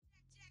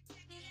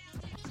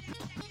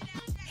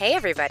Hey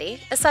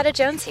everybody, Asatta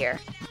Jones here.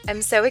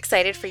 I'm so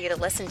excited for you to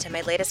listen to my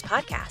latest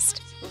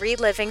podcast,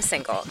 ReLiving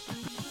Single.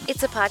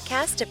 It's a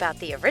podcast about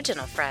the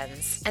original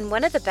Friends and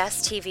one of the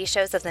best TV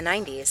shows of the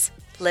 90s,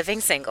 Living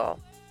Single.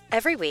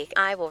 Every week,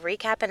 I will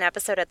recap an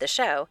episode of the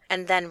show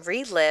and then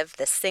relive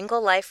the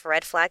single life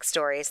red flag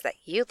stories that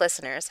you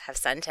listeners have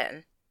sent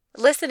in.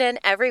 Listen in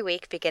every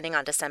week beginning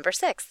on December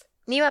 6th.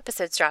 New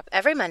episodes drop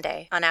every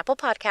Monday on Apple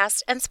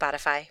Podcasts and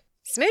Spotify.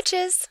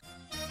 Smooches!